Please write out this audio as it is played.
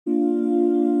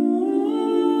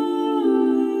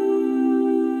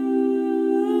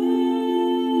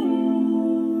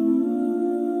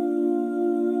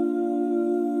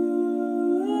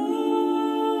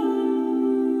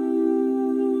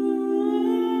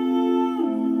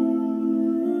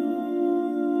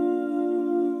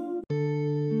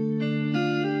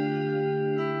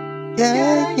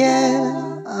Yeah,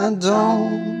 yeah, I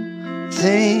don't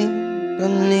think I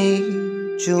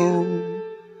need you.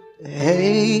 The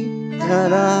hate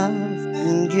that I've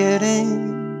been getting,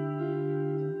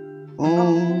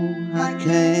 oh, I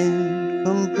can't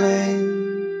complain.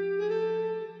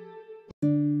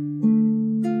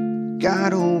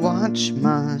 Gotta watch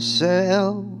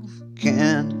myself,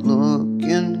 can't look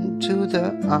into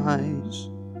the eyes.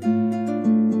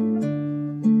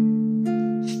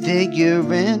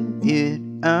 Figuring it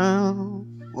out,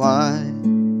 why,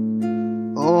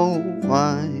 oh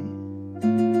why?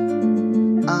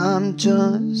 I'm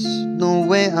just the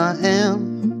way I am,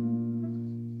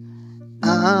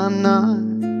 I'm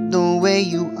not the way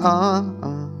you are.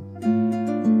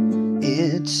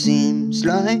 It seems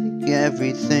like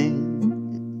everything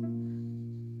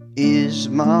is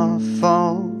my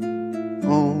fault,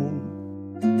 oh.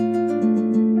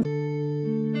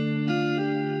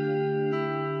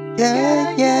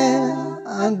 Yeah, yeah,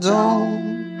 I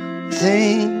don't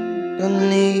think I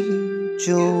need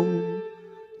you.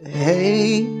 The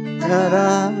hate that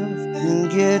I've been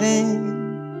getting,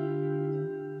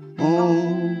 oh,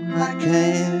 I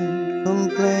can't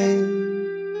complain.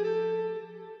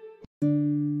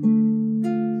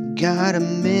 Got a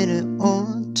minute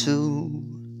or two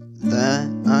that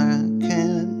I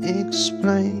can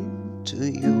explain to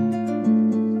you.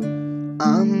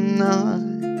 I'm not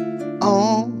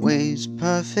always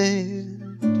perfect,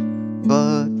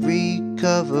 but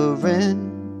recovering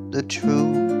the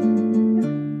truth.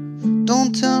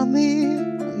 Don't tell me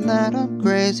that I'm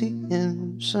crazy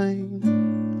and insane.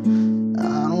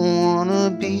 I don't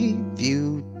wanna be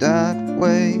viewed that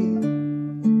way.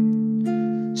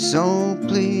 So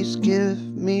please give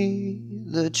me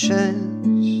the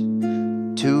chance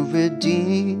to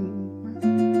redeem.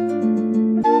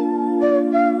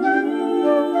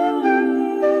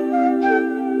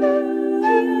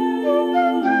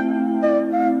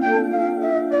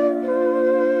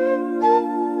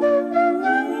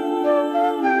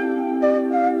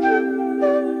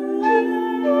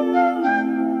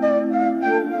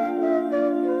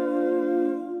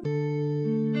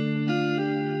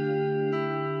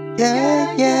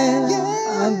 Yeah, yeah,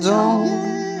 I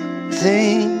don't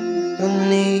think I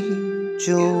need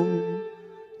you.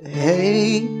 The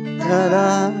hate that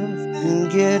I've been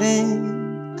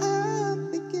getting,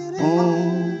 oh,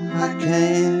 I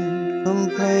can't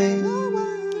complain.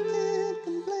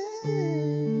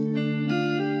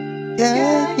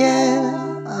 Yeah,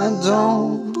 yeah, I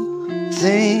don't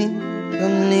think I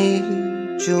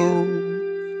need you.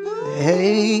 The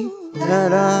hate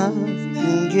that I've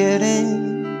been getting,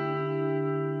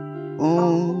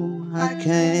 oh, I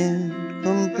can't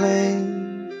complain.